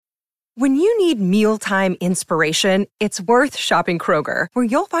When you need mealtime inspiration, it's worth shopping Kroger, where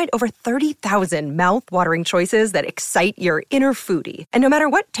you'll find over 30,000 mouth-watering choices that excite your inner foodie. And no matter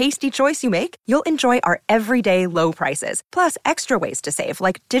what tasty choice you make, you'll enjoy our everyday low prices, plus extra ways to save,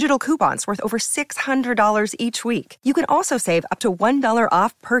 like digital coupons worth over $600 each week. You can also save up to $1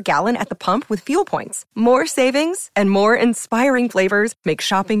 off per gallon at the pump with fuel points. More savings and more inspiring flavors make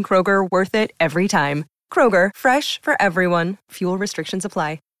shopping Kroger worth it every time. Kroger, fresh for everyone. Fuel restrictions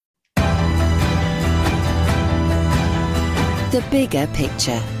apply. The Bigger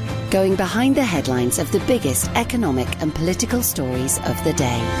Picture. Going behind the headlines of the biggest economic and political stories of the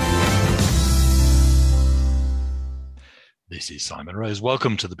day. This is Simon Rose.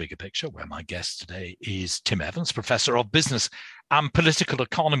 Welcome to The Bigger Picture, where my guest today is Tim Evans, Professor of Business and Political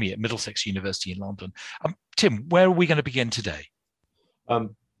Economy at Middlesex University in London. Tim, where are we going to begin today? The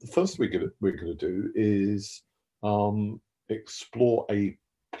first we're going to do is explore a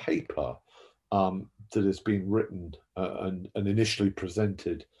paper that has been written and initially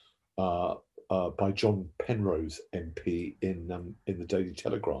presented by John Penrose MP in the Daily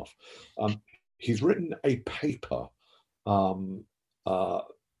Telegraph. He's written a paper called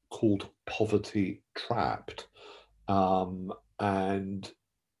Poverty Trapped, and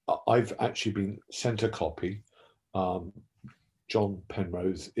I've actually been sent a copy. John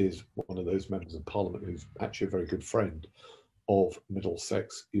Penrose is one of those members of Parliament who's actually a very good friend of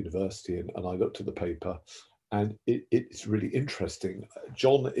Middlesex University, and I looked at the paper, and it's really interesting.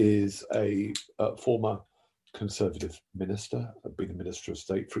 John is a former Conservative minister, been a Minister of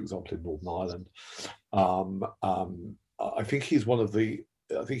State, for example, in Northern Ireland. I think he's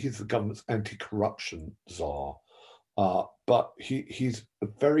the government's anti-corruption czar, but he's a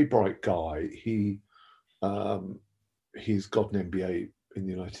very bright guy. He's got an MBA in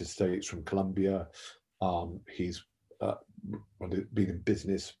the United States from Columbia. He's been in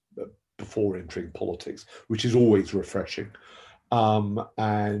business before entering politics, which is always refreshing. And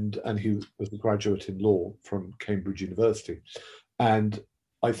he was a graduate in law from Cambridge University. And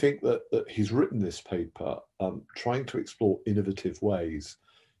I think that he's written this paper trying to explore innovative ways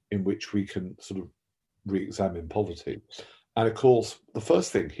in which we can sort of re-examine poverty. And of course, the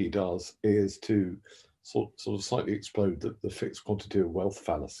first thing he does is to sort of slightly explode the fixed quantity of wealth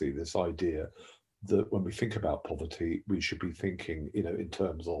fallacy, this idea that when we think about poverty, we should be thinking, in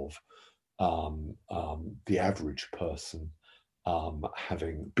terms of the average person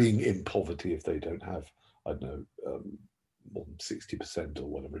being in poverty if they don't have, I don't know, more than 60% or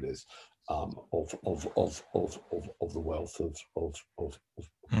whatever it is of the wealth of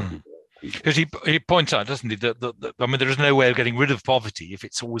Because he points out, doesn't he, that there is no way of getting rid of poverty if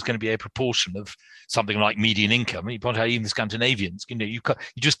it's always going to be a proportion of something like median income. And he points out even the Scandinavians, you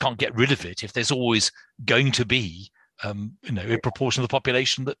just can't get rid of it if there's always going to be, a proportion of the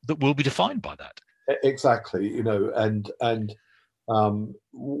population that will be defined by that. Exactly, and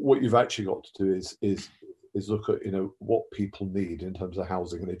what you've actually got to do is look at what people need in terms of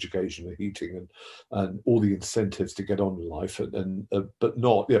housing and education and heating and all the incentives to get on in life, but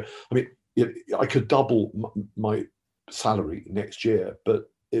not. I could double my salary next year, but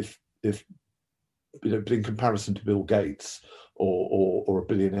if but in comparison to Bill Gates or a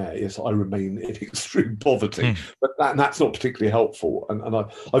billionaire, yes, I remain in extreme poverty. But that's not particularly helpful. And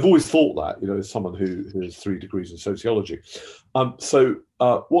I've always thought that, as someone who has 3 degrees in sociology.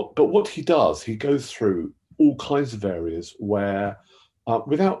 What he does, he goes through all kinds of areas where,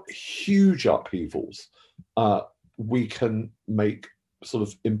 without huge upheavals, we can make sort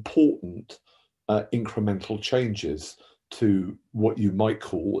of important incremental changes to what you might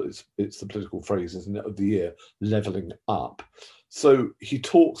call, it's the political phrase, isn't it, of the year, levelling up. So he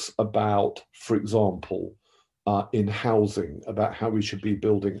talks about, for example, in housing, about how we should be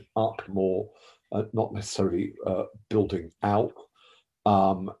building up more, not necessarily building out.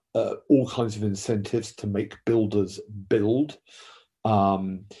 All kinds of incentives to make builders build.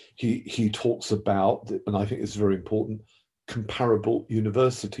 He talks about, and I think it's very important, comparable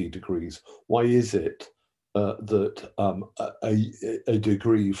university degrees. Why is it that a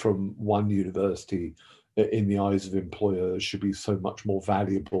degree from one university in the eyes of employers should be so much more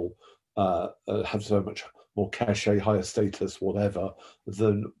valuable, have so much more cachet, higher status, whatever,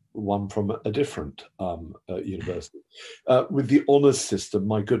 than one from a different university? With the honours system,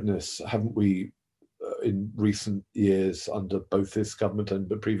 my goodness, haven't we, in recent years, under both this government and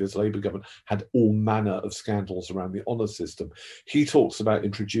the previous Labour government, had all manner of scandals around the honours system? He talks about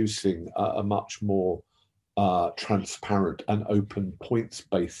introducing a much more transparent and open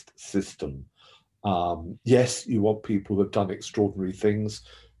points-based system. Yes, you want people who have done extraordinary things,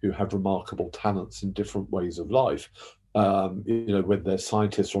 who have remarkable talents in different ways of life, whether they're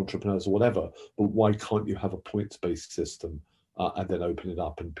scientists or entrepreneurs or whatever, but why can't you have a points-based system and then open it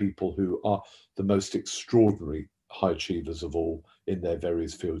up? And people who are the most extraordinary high achievers of all in their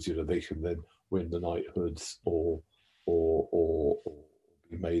various fields, they can then win the knighthoods or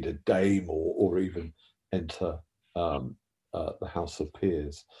be made a dame or even enter the House of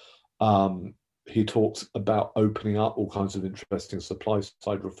Peers. He talks about opening up all kinds of interesting supply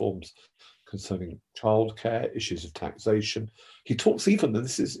side reforms concerning childcare, issues of taxation. He talks even, and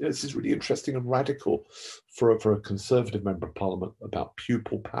this is really interesting and radical for a Conservative member of Parliament, about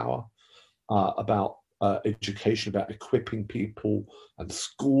pupil power, about education, about equipping people and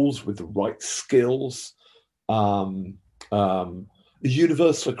schools with the right skills, a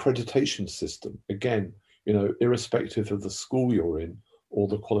universal accreditation system, again, irrespective of the school you're in or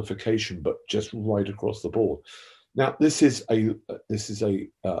the qualification, but just right across the board. Now, this is a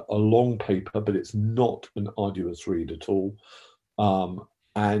long paper, but it's not an arduous read at all,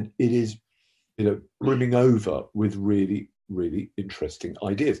 and it is, brimming over with really, really interesting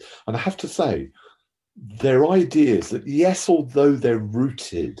ideas. And I have to say, they're ideas that, yes, although they're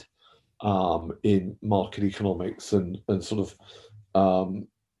rooted in market economics and sort of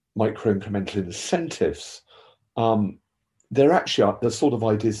micro-incremental incentives, they're actually the sort of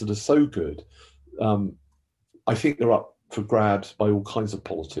ideas that are so good. I think they're up for grabs by all kinds of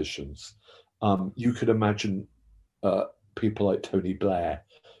politicians. You could imagine people like Tony Blair,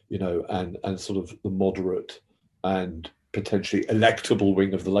 and sort of the moderate and potentially electable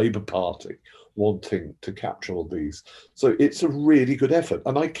wing of the Labour Party wanting to capture all these. So it's a really good effort.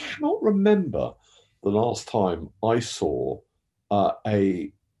 And I cannot remember the last time I saw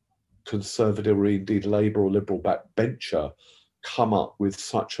a Conservative or indeed Labour or Liberal backbencher come up with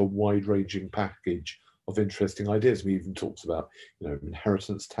such a wide-ranging package of interesting ideas. We even talks about,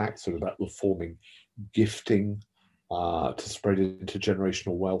 inheritance tax, or about reforming gifting to spread into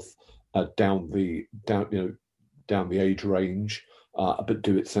generational wealth down the age range, but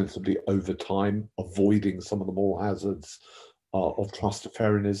do it sensibly over time, avoiding some of the moral hazards of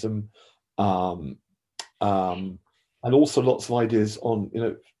trustafarianism, and also lots of ideas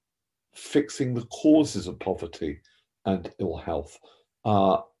on, fixing the causes of poverty and ill health.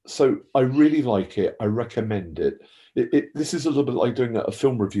 So I really like it. I recommend it. This is a little bit like doing a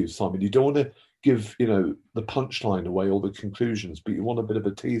film review, Simon. You don't want to give, the punchline away or the conclusions, but you want a bit of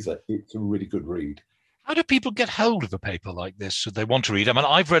a teaser. It's a really good read. How do people get hold of a paper like this should they want to read? I mean,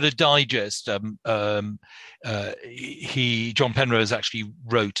 I've read a digest. John Penrose actually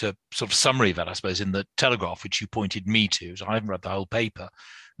wrote a sort of summary of it, I suppose, in the Telegraph, which you pointed me to. So I haven't read the whole paper.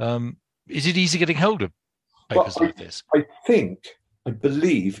 Is it easy getting hold of papers like this? I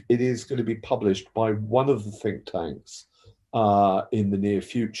believe it is going to be published by one of the think tanks in the near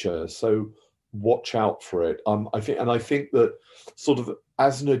future. So watch out for it. I think that sort of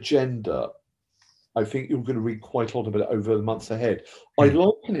as an agenda, I think you're going to read quite a lot of it over the months ahead. I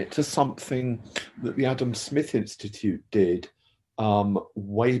liken it to something that the Adam Smith Institute did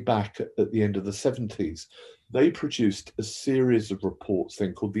way back at the end of the 70s. They produced a series of reports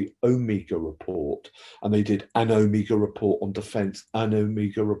then called the Omega Report, and they did an Omega Report on defence, an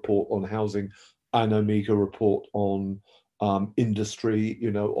Omega Report on housing, an Omega Report on industry,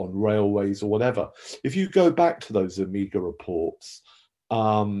 on railways or whatever. If you go back to those Omega Reports,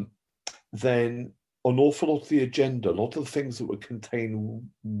 then an awful lot of the agenda, a lot of the things that were contained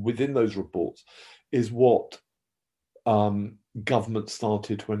within those reports is what government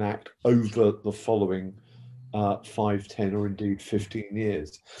started to enact over the following 5, 10, or indeed 15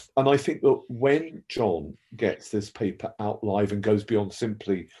 years. And I think that when John gets this paper out live and goes beyond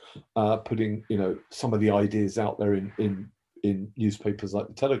simply putting, some of the ideas out there in newspapers like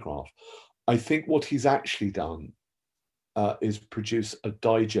the Telegraph, I think what he's actually done is produce a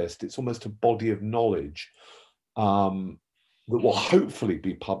digest. It's almost a body of knowledge that will hopefully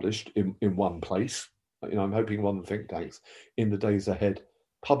be published in one place. I'm hoping one of the think tanks in the days ahead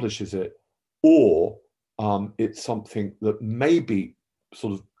publishes it, or it's something that may be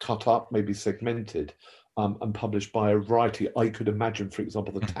sort of cut up, maybe segmented, and published by a variety. I could imagine, for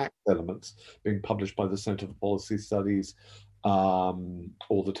example, the tax elements being published by the Centre for Policy Studies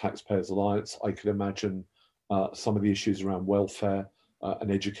or the Taxpayers Alliance. I could imagine some of the issues around welfare and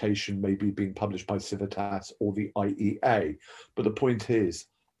education maybe being published by Civitas or the IEA. But the point is,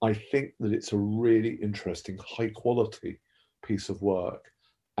 I think that it's a really interesting, high quality piece of work.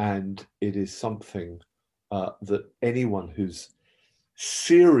 And it is something that anyone who's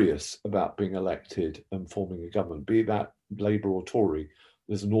serious about being elected and forming a government, be that Labour or Tory,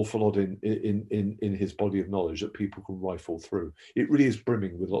 there's an awful lot in his body of knowledge that people can rifle through. It really is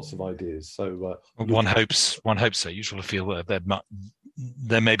brimming with lots of ideas. So one hopes so. You sort of feel that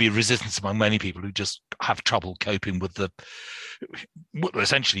there may be resistance among many people who just have trouble coping with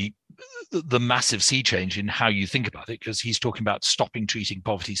essentially the massive sea change in how you think about it, because he's talking about stopping treating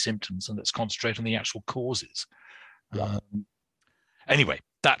poverty symptoms and let's concentrate on the actual causes. Yeah. Anyway,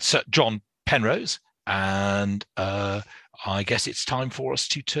 that's John Penrose, and I guess it's time for us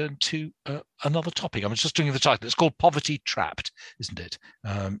to turn to another topic. I was just doing the title. It's called Poverty Trapped, isn't it?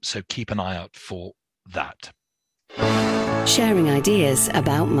 So keep an eye out for that. Sharing ideas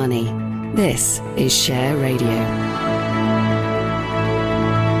about money. This is Share Radio.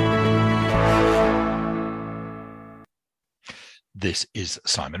 This is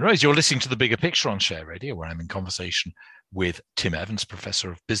Simon Rose. You're listening to The Bigger Picture on Share Radio, where I'm in conversation with Tim Evans, Professor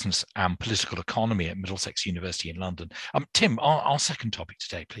of Business and Political Economy at Middlesex University in London. Tim, our second topic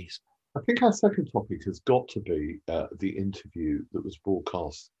today, please. I think our second topic has got to be the interview that was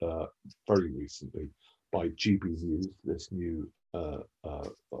broadcast very recently by GB News, this new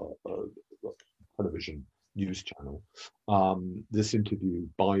television news channel. This interview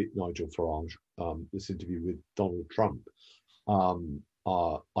by Nigel Farage, this interview with Donald Trump.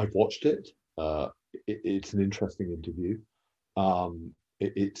 I've watched it. It's an interesting interview.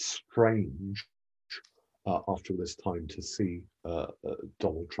 It's strange after this time to see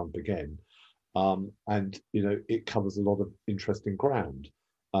Donald Trump again. And, it covers a lot of interesting ground.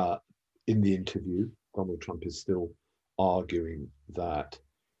 In the interview, Donald Trump is still arguing that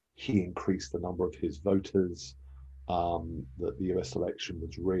he increased the number of his voters, that the US election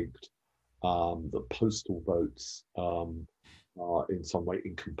was rigged, that postal votes are in some way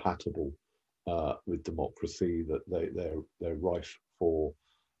incompatible with democracy, that they're rife for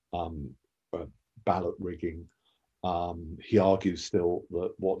ballot rigging. He argues still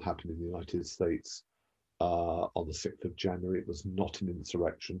that what happened in the United States on the 6th of January, it was not an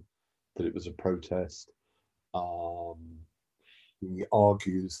insurrection, that it was a protest. He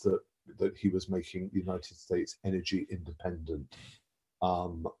argues that he was making the United States energy independent,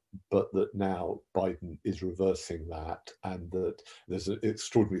 but that now Biden is reversing that, and that there's an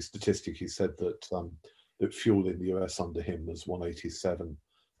extraordinary statistic. He said that fuel in the US under him was $187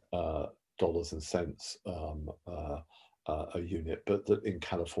 and cents a unit, but that in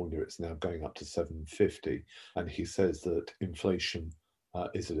California it's now going up to $7.50. And he says that inflation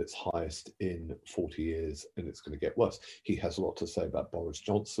is at its highest in 40 years, and it's going to get worse. He has a lot to say about Boris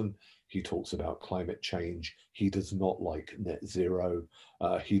Johnson. He talks about climate change. He does not like net zero.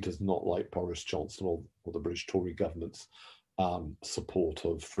 He does not like Boris Johnson or the British Tory government's support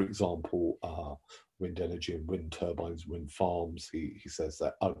of, for example, wind energy and wind turbines, wind farms. He says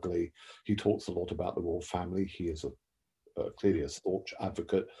they're ugly. He talks a lot about the royal family. He is clearly a staunch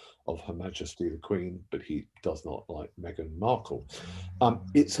advocate of Her Majesty the Queen, but he does not like Meghan Markle.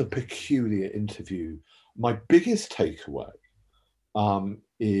 It's a peculiar interview. My biggest takeaway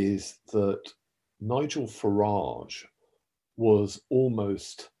is that Nigel Farage was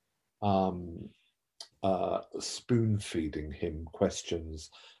almost spoon-feeding him questions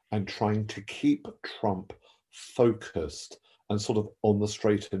and trying to keep Trump focused and sort of on the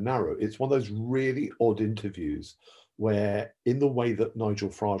straight and narrow. It's one of those really odd interviews where, in the way that Nigel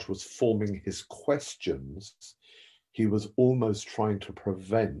Farage was forming his questions, he was almost trying to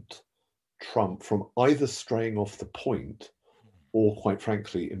prevent Trump from either straying off the point or, quite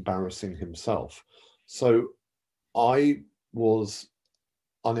frankly, embarrassing himself. So I was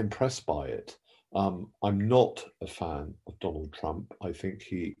unimpressed by it. I'm not a fan of Donald Trump. I think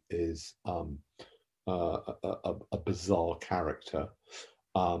he is a bizarre character,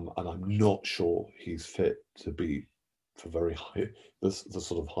 and I'm not sure he's fit to be for very high, the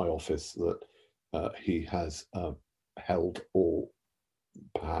sort of high office that he has held, or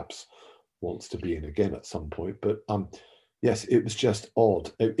perhaps wants to be in again at some point. But yes, it was just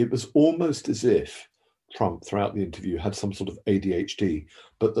odd. It was almost as if Trump, throughout the interview, had some sort of ADHD,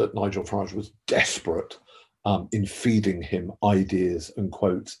 but that Nigel Farage was desperate in feeding him ideas and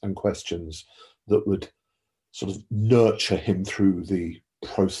quotes and questions that would sort of nurture him through the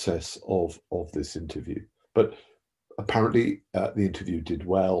process of this interview. But apparently the interview did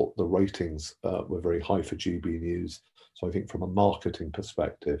well. The ratings were very high for GB News. So I think from a marketing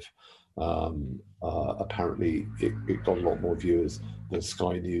perspective, apparently it got a lot more viewers than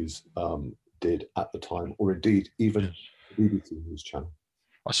Sky News did at the time, or indeed even the BBC News channel.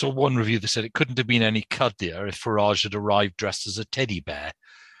 I saw one review that said it couldn't have been any cuddier if Farage had arrived dressed as a teddy bear.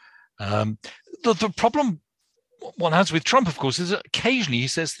 The problem one has with Trump, of course, is that occasionally he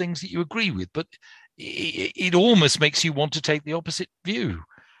says things that you agree with, but it almost makes you want to take the opposite view.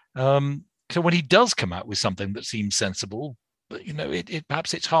 So when he does come out with something that seems sensible, but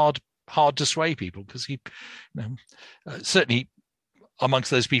perhaps it's hard to sway people, because he, certainly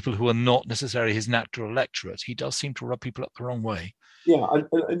amongst those people who are not necessarily his natural electorate, he does seem to rub people up the wrong way. Yeah,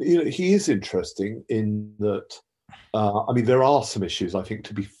 and he is interesting in that. There are some issues, I think,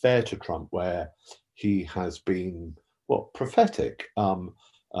 to be fair to Trump, where he has been prophetic.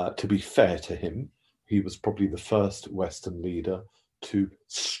 To be fair to him, he was probably the first Western leader to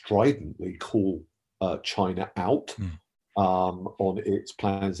stridently call China out on its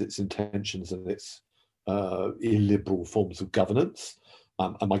plans, its intentions, and its illiberal forms of governance.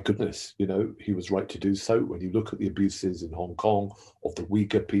 And my goodness, he was right to do so. When you look at the abuses in Hong Kong of the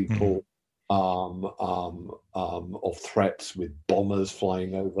Uyghur people, of threats with bombers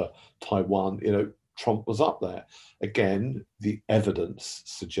flying over Taiwan, Trump was up there. Again, the evidence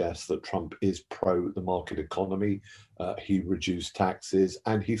suggests that Trump is pro the market economy. He reduced taxes,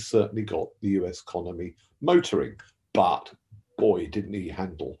 and he certainly got the US economy motoring. But boy, didn't he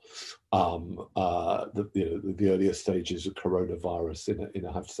handle the earlier stages of coronavirus in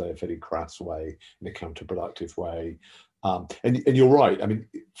I have to say, a very crass way, in a counterproductive way. And you're right.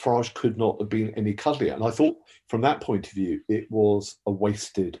 Farage could not have been any cuddlier. And I thought, from that point of view, it was a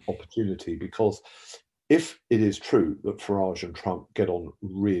wasted opportunity, because if it is true that Farage and Trump get on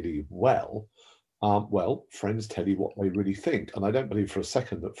really well, friends tell you what they really think. And I don't believe for a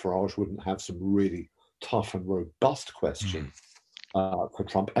second that Farage wouldn't have some really tough and robust questions for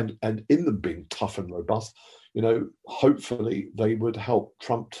Trump. And in them being tough and robust, hopefully they would help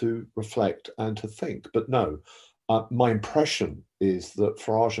Trump to reflect and to think. But no. My impression is that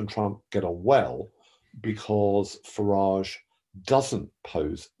Farage and Trump get on well because Farage doesn't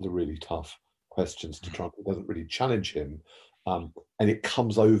pose the really tough questions to Trump. It doesn't really challenge him. And it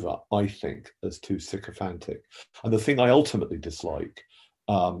comes over, I think, as too sycophantic. And the thing I ultimately dislike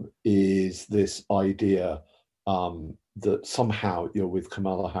is this idea that somehow you're with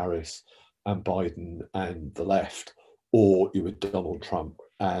Kamala Harris and Biden and the left, or you're with Donald Trump.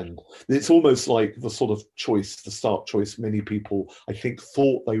 And it's almost like the sort of choice, the stark choice many people, I think,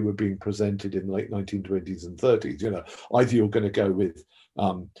 thought they were being presented in the late 1920s and 30s. Either you're going to go with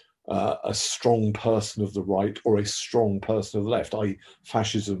a strong person of the right or a strong person of the left, i.e.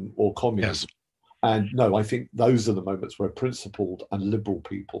 fascism or communism. Yes. And no, I think those are the moments where principled and liberal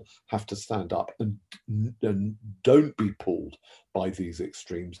people have to stand up and don't be pulled by these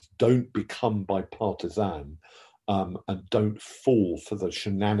extremes, don't become bipartisan. And don't fall for the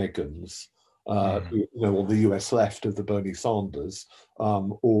shenanigans, on the US left of the Bernie Sanders,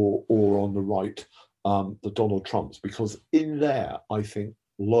 or on the right, the Donald Trumps, because in there, I think,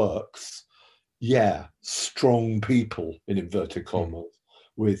 lurks, strong people, in inverted commas,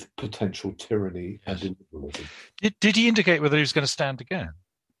 with potential tyranny and illiberalism. Did he indicate whether he was going to stand again?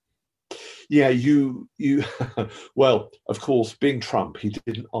 Yeah, you. Well, of course, being Trump, he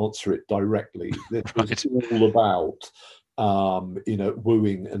didn't answer it directly. It was all about,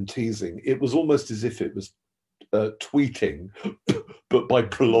 wooing and teasing. It was almost as if it was tweeting, but by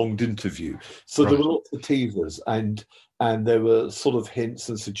prolonged interview. So there were lots of teasers, and there were sort of hints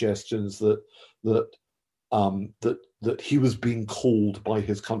and suggestions that he was being called by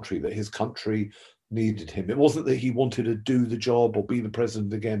his country, that his country needed him. It wasn't that he wanted to do the job or be the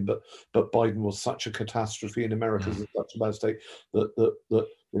president again, but Biden was such a catastrophe in America, such a bad state that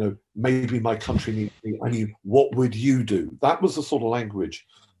maybe my country needs me. What would you do? That was the sort of language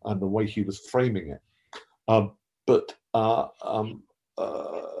and the way he was framing it. But I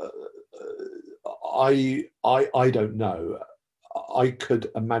don't know. I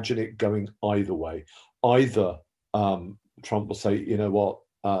could imagine it going either way. Either Trump will say,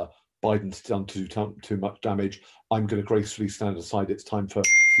 Biden's done too much damage, I'm going to gracefully stand aside, it's time for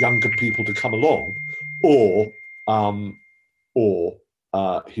younger people to come along. Or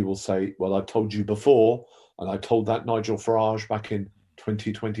he will say, well, I told you before, and I told that Nigel Farage back in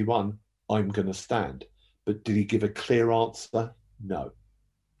 2021, I'm going to stand. But did he give a clear answer? No.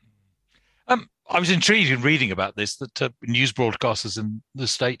 I was intrigued in reading about this, that news broadcasters in the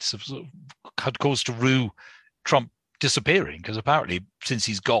States have sort of had cause to rue Trump disappearing, because apparently since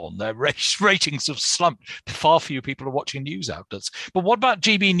he's gone, their ratings have slumped. Far fewer people are watching news outlets. But what about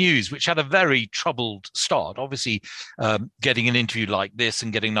GB News, which had a very troubled start? Obviously, getting an interview like this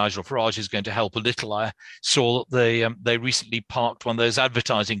and getting Nigel Farage is going to help a little. I saw that they recently parked one of those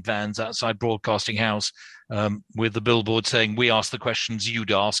advertising vans outside Broadcasting House with the billboard saying, "We ask the questions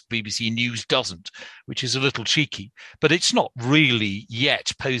you'd ask, BBC News doesn't," which is a little cheeky. But it's not really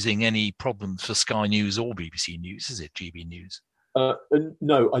yet posing any problems for Sky News or BBC News, is it, GB News?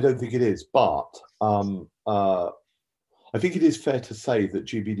 No, I don't think it is. But I think it is fair to say that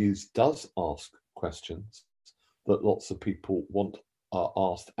GB News does ask questions that lots of people want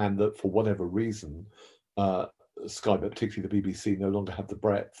asked, and that for whatever reason, Sky, but particularly the BBC, no longer have the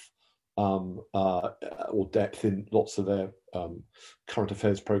breadth or depth in lots of their current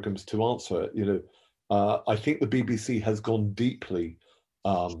affairs programs to answer it. I think the BBC has gone deeply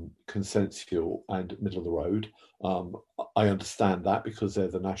consensual and middle of the road. I understand that because they're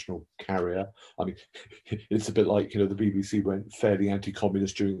the national carrier. I mean, it's a bit like, the BBC went fairly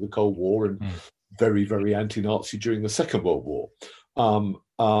anti-communist during the Cold War and very, very anti-Nazi during the Second World War. And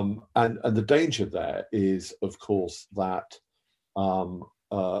the danger there is, of course, that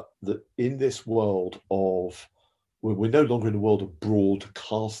that in this world of, we're no longer in a world of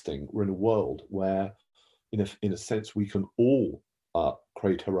broadcasting. We're in a world where, in a sense, we can all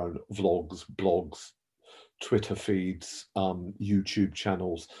create our own vlogs, blogs, Twitter feeds, YouTube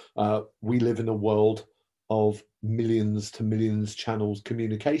channels. We live in a world of millions to millions channels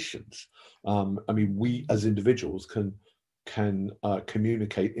communications. We as individuals can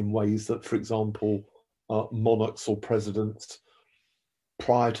communicate in ways that, for example, monarchs or presidents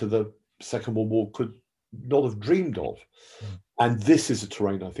prior to the Second World War could not have dreamed of. And this is a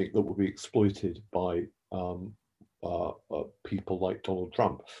terrain, I think, that will be exploited by people like Donald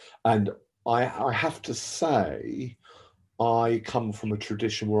Trump. And I have to say, I come from a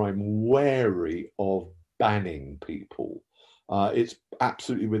tradition where I'm wary of banning people. It's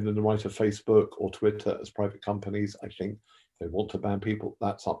absolutely within the right of Facebook or Twitter as private companies. I think if they want to ban people,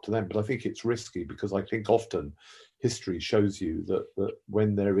 that's up to them. But I think it's risky because I think often history shows you that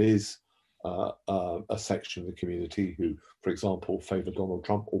when there is a section of the community who, for example, favour Donald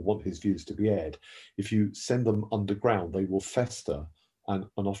Trump or want his views to be aired, if you send them underground, they will fester. And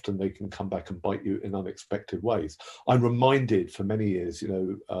often they can come back and bite you in unexpected ways. I'm reminded for many years,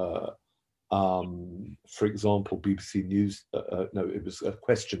 for example, BBC News, it was a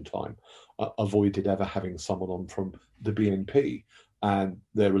Question Time, avoided ever having someone on from the BNP. And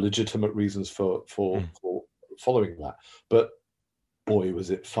there are legitimate reasons for following that. But boy, was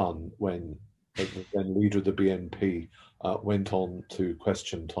it fun when the then leader of the BNP went on to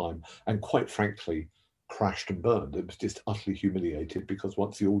Question Time and, quite frankly, crashed and burned. It was just utterly humiliated because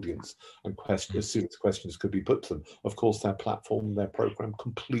once the audience and as soon as questions could be put to them, of course their platform, their program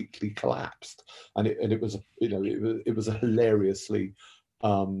completely collapsed, and it was a hilariously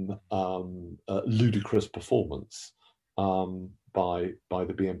ludicrous performance by the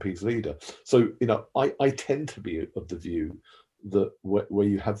BNP's leader. So I tend to be of the view that where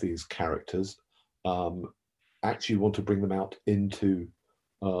you have these characters, actually want to bring them out into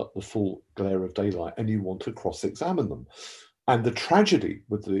the full glare of daylight, and you want to cross-examine them. And the tragedy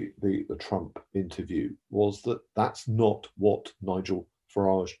with the Trump interview was that that's not what Nigel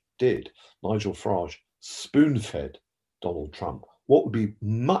Farage did. Nigel Farage spoon-fed Donald Trump. What would be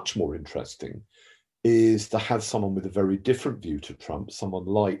much more interesting is to have someone with a very different view to Trump, someone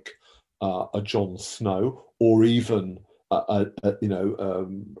like a Jon Snow, or even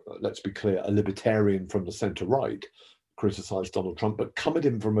let's be clear, a libertarian from the centre-right, criticize Donald Trump, but come at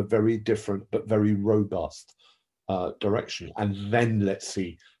him from a very different but very robust direction. And then let's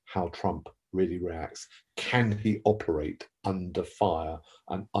see how Trump really reacts. Can he operate under fire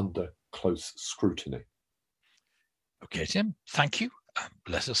and under close scrutiny? Okay, Tim, thank you.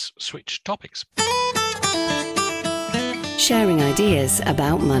 Let us switch topics. Sharing ideas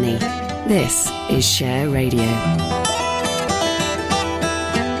about money. This is Share Radio.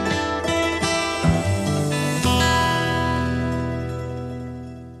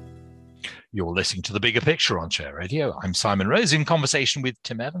 You're listening to The Bigger Picture on Share Radio. I'm Simon Rose in conversation with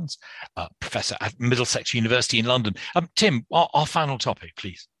Tim Evans, Professor at Middlesex University in London. Tim, our final topic,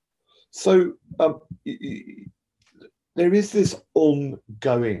 please. So there is this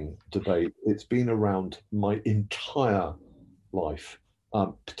ongoing debate. It's been around my entire life,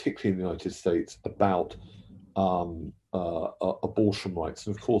 particularly in the United States, about abortion rights.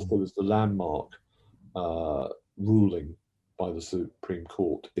 And of course, there was the landmark ruling by the Supreme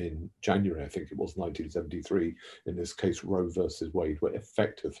Court in January, I think it was 1973, in this case Roe versus Wade, where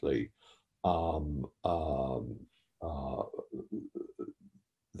effectively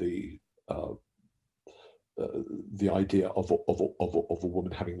the idea of a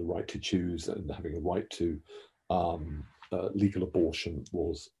woman having the right to choose and having a right to legal abortion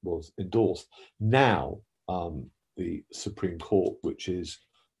was endorsed. Now the Supreme Court, which is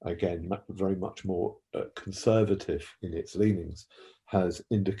again very much more conservative in its leanings, has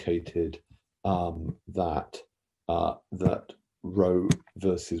indicated that Roe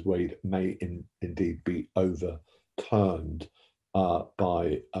versus Wade may indeed be overturned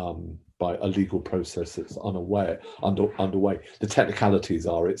by a legal process that's underway. The technicalities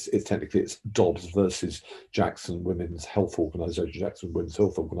are it's technically it's Dobbs versus Jackson Women's Health Organization. Jackson Women's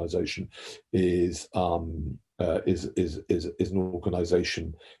Health Organization is an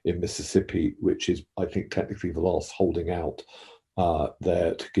organization in Mississippi, which is, I think, technically the last holding out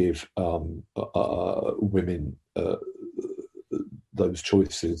there to give women those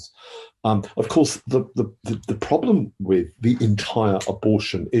choices. Of course, the problem with the entire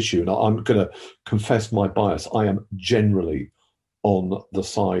abortion issue, and I'm going to confess my bias, I am generally on the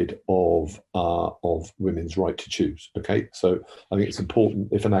side of women's right to choose. Okay, so I think it's important,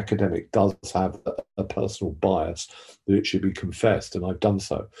 if an academic does have a personal bias, that it should be confessed, and I've done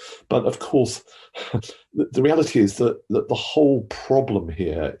so. But of course, the reality is that the whole problem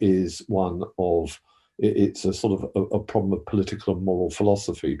here is one of, it's a sort of a problem of political and moral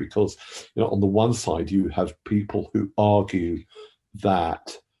philosophy, because on the one side you have people who argue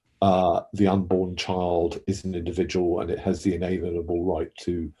that the unborn child is an individual and it has the inalienable right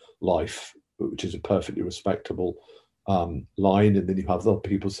to life, which is a perfectly respectable line. And then you have other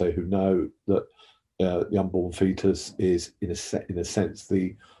people say who know that the unborn fetus is, in a sense,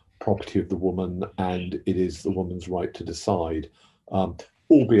 the property of the woman, and it is the woman's right to decide,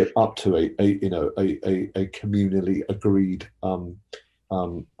 albeit up to a communally agreed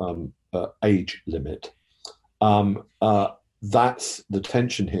age limit. That's the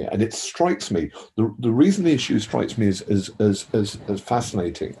tension here, and it strikes me. The reason the issue strikes me as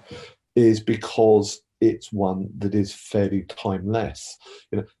fascinating is because it's one that is fairly timeless.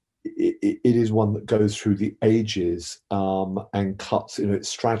 It is one that goes through the ages and cuts. It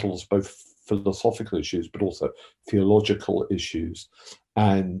straddles both philosophical issues but also theological issues,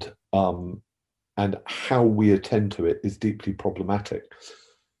 and how we attend to it is deeply problematic.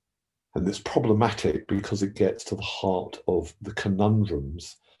 And it's problematic because it gets to the heart of the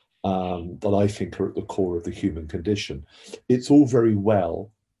conundrums that I think are at the core of the human condition. It's all very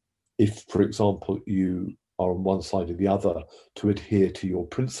well if, for example, you are on one side or the other to adhere to your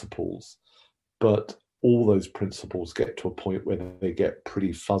principles, but all those principles get to a point where they get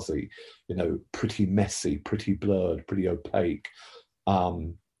pretty fuzzy, pretty messy, pretty blurred, pretty opaque.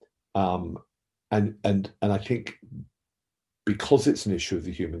 And I think, because it's an issue of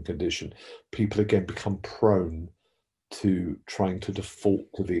the human condition, people again become prone to trying to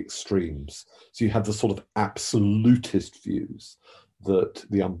default to the extremes. So you have the sort of absolutist views that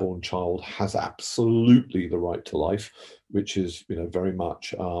the unborn child has absolutely the right to life, which is, very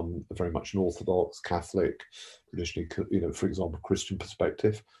much an Orthodox, Catholic, traditionally, for example, Christian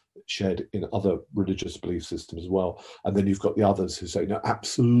perspective, shared in other religious belief systems as well. And then you've got the others who say, no,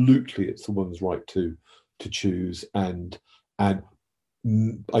 absolutely, it's the woman's right to choose. And I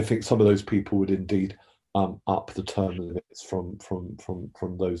think some of those people would indeed up the term limits from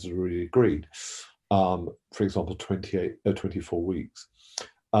those that already agreed. For example, 24 weeks.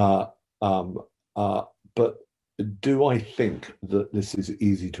 But do I think that this is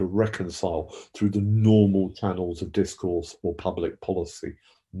easy to reconcile through the normal channels of discourse or public policy?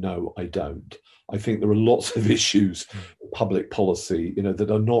 No, I don't. I think there are lots of issues, public policy,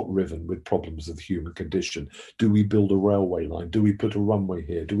 that are not riven with problems of the human condition. Do we build a railway line? Do we put a runway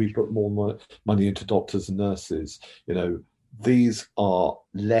here? Do we put more money into doctors and nurses? These are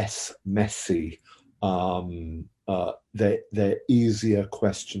less messy. They're easier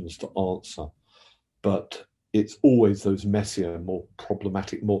questions to answer, but it's always those messier, more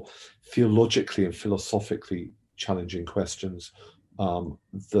problematic, more theologically and philosophically challenging questions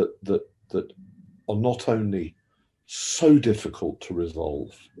that are not only so difficult to resolve,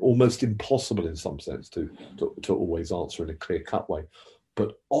 almost impossible in some sense to always answer in a clear-cut way,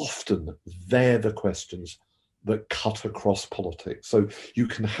 but often they're the questions that cut across politics. So you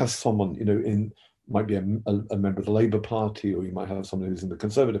can have someone, might be a member of the Labour Party, or you might have someone who's in the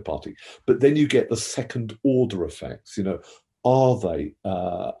Conservative Party, but then you get the second order effects. Are they,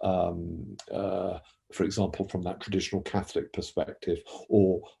 for example, from that traditional Catholic perspective,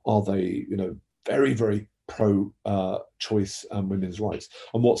 or are they, very, very pro-choice and women's rights?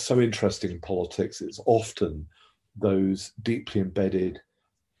 And what's so interesting in politics is often those deeply embedded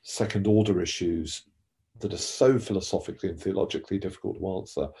second order issues that are so philosophically and theologically difficult to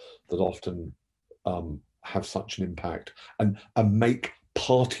answer that often have such an impact and make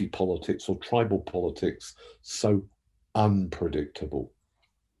party politics or tribal politics so unpredictable.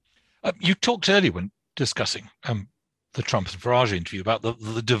 You talked earlier when discussing the Trump and Farage interview about the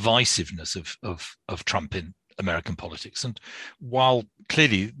divisiveness of Trump in American politics, and while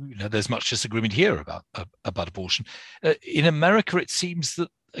clearly there's much disagreement here about abortion, in America it seems that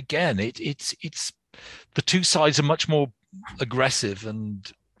again it's the two sides are much more aggressive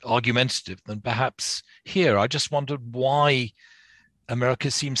and argumentative than perhaps here. I just wondered why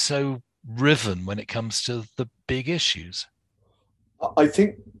America seems so riven when it comes to the big issues. I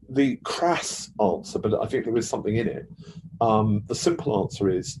think the crass answer, but I think there is something in it. The simple answer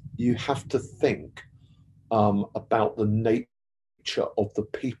is you have to think about the nature of the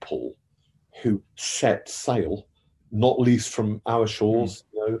people who set sail, not least from our shores.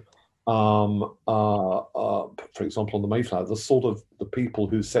 You know, for example, on the Mayflower, the sort of the people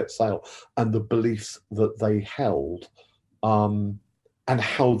who set sail and the beliefs that they held, and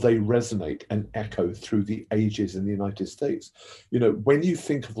how they resonate and echo through the ages in the United States. You know, when you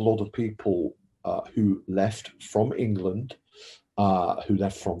think of a lot of people who left from England, who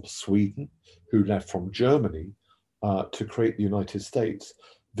left from Sweden, who left from Germany to create the United States,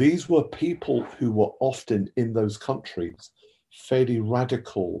 these were people who were often in those countries fairly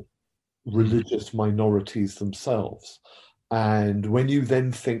radical religious minorities themselves. And when you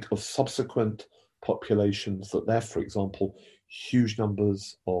then think of subsequent populations that left, for example, huge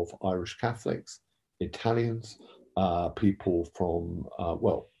numbers of Irish Catholics, Italians, people from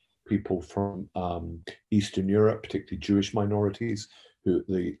Eastern Europe, particularly Jewish minorities, who at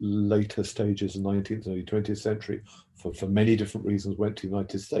the later stages of the 19th and early 20th century, for many different reasons, went to the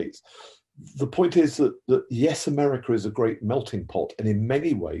United States. The point is that yes, America is a great melting pot, and in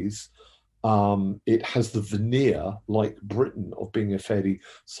many ways, it has the veneer, like Britain, of being a fairly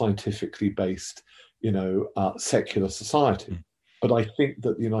scientifically based, secular society. But I think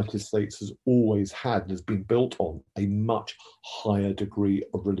that the United States has always had and has been built on a much higher degree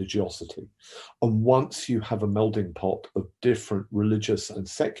of religiosity. And once you have a melding pot of different religious and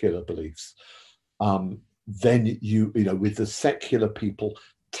secular beliefs, then you with the secular people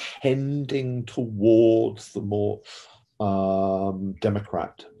tending towards the more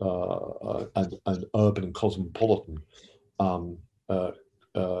Democrat and urban and cosmopolitan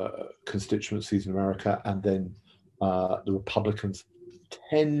constituencies in America, and then the Republicans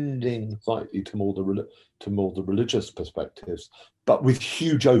tending slightly to more the religious perspectives, but with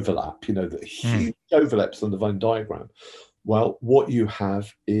huge overlap. The huge overlaps on the Venn diagram. Well, what you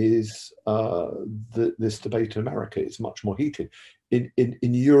have is this debate in America is much more heated. In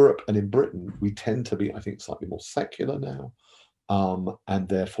Europe and in Britain, we tend to be, I think, slightly more secular now, and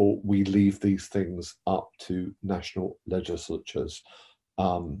therefore we leave these things up to national legislatures.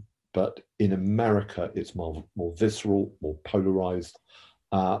 But in America, it's more visceral, more polarized.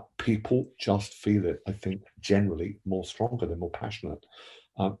 People just feel it, I think, generally more stronger, they're more passionate.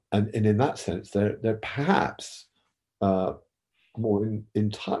 And in that sense, they're perhaps more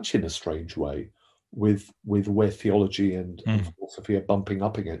in touch in a strange way with where theology and philosophy are bumping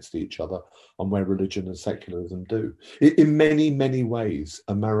up against each other, and where religion and secularism do. In many, many ways,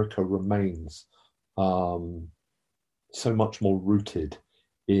 America remains so much more rooted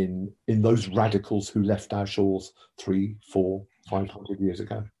in those radicals who left our shores 300, 400, 500 years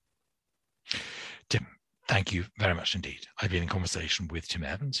ago. Tim, thank you very much indeed. I've been in conversation with Tim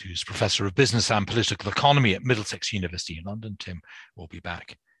Evans, who's Professor of Business and Political Economy at Middlesex University in London. Tim will be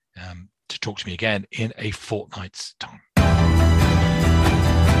back to talk to me again in a fortnight's time.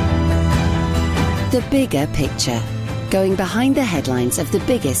 The Bigger Picture, going behind the headlines of the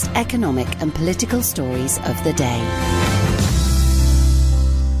biggest economic and political stories of the day.